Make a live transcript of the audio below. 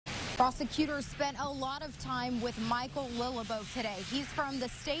Prosecutors spent a lot of time with Michael Lilleboe today. He's from the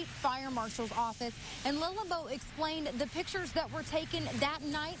State Fire Marshal's office, and Lilleboe explained the pictures that were taken that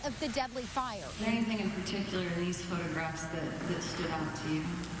night of the deadly fire. Anything in particular in these photographs that stood out to you?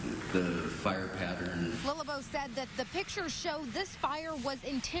 The fire pattern. Lilleboe said that the pictures show this fire was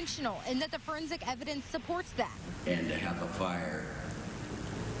intentional and that the forensic evidence supports that. And to have a fire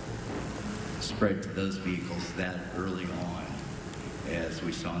spread to those vehicles that early on, as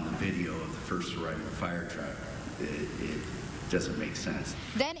we saw in the video of the first arriving fire truck, it doesn't make sense.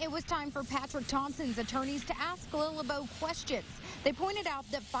 Then it was time for Patrick Thompson's attorneys to ask Lilleboe questions. They pointed out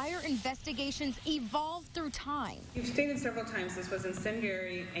that fire investigations evolve through time. You've stated several times this was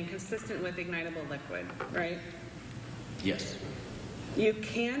incendiary and consistent with ignitable liquid, right? Yes. You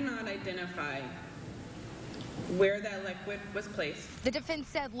cannot identify where that liquid was placed. The defense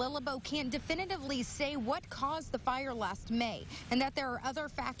said Lilleboe can't definitively say what caused the fire last May, and that there are other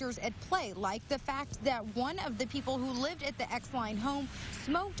factors at play, like the fact that one of the people who lived at the X-Line home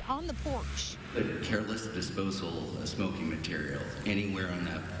smoked on the porch. The careless disposal of smoking material anywhere on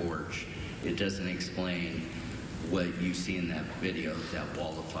that porch, it doesn't explain what you see in that video, that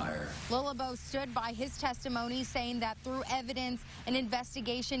wall of fire. Lilleboe stood by his testimony, saying that through evidence and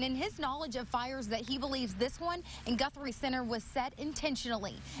investigation and his knowledge of fires that he believes this one in Guthrie Center was set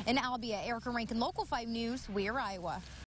intentionally. In Albia, Erica Rankin, Local 5 News, Weir, Iowa.